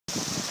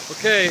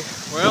Okay,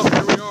 well,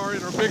 here we are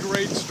in our big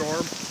rainstorm,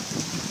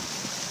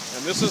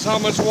 and this is how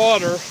much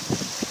water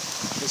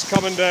is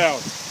coming down.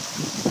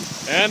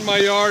 And my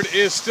yard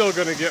is still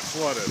going to get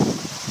flooded.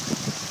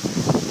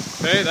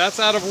 Okay, that's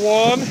out of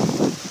one.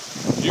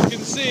 You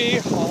can see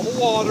all the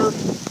water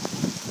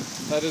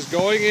that is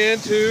going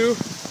into.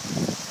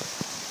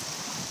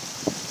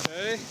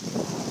 Okay,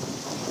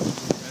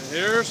 and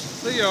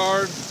here's the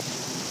yard,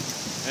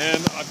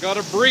 and I've got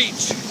a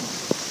breach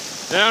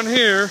down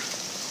here,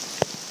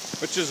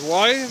 which is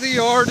why the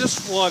yard is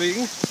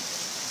flooding.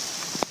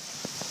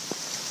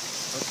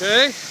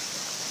 Okay,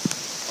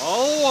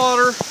 all the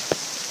water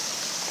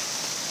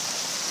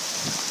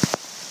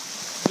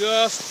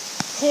just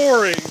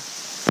pouring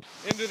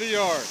into the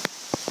yard.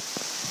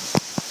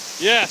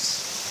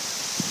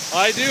 Yes,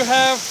 I do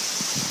have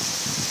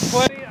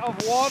plenty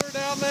of water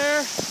down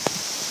there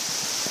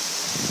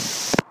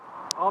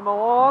on the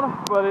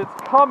lawn, but it's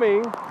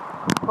coming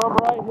from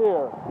right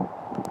here.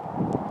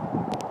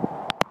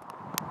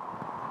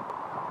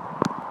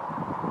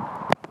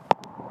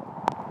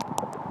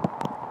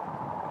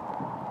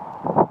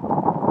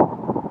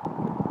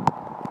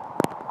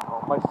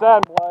 My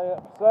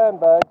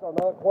sandbags are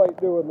not quite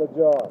doing the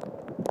job.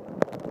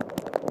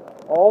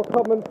 All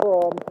coming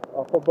from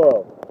up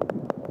above.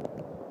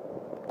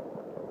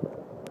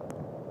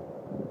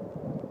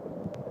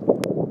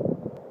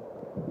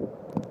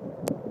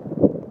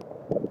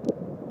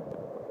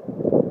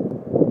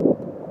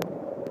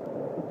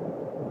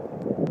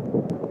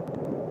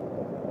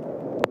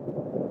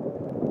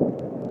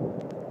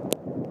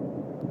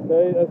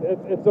 Okay,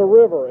 it's a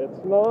river.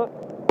 It's not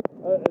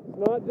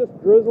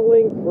just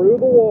drizzling through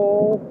the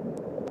wall.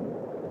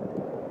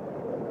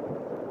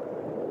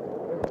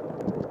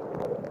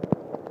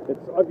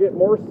 I get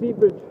more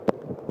seepage.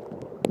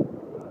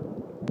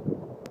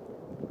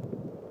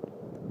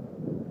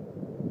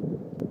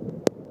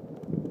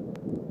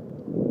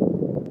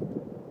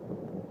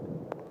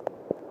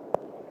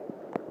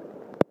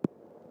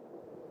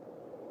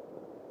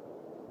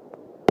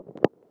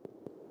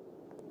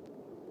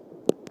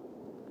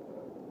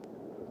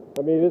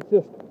 I mean, it's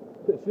just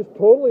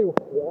totally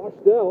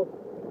washed out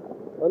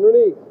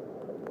underneath.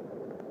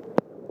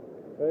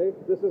 Okay,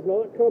 this is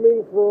not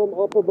coming from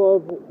up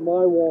above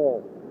my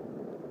wall,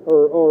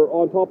 or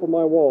on top of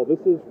my wall. This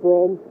is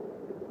from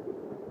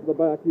the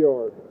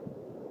backyard.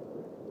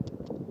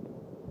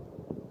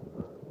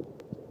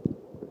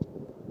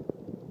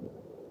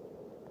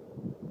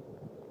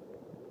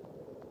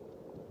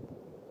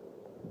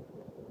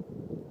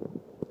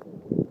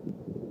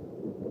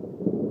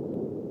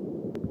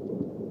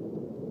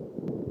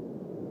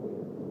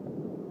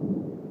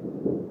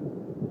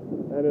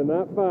 And in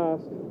that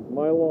fast,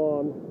 my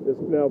lawn is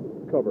now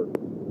covered.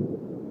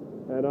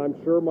 And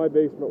I'm sure my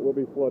basement will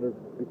be flooded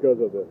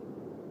because of this.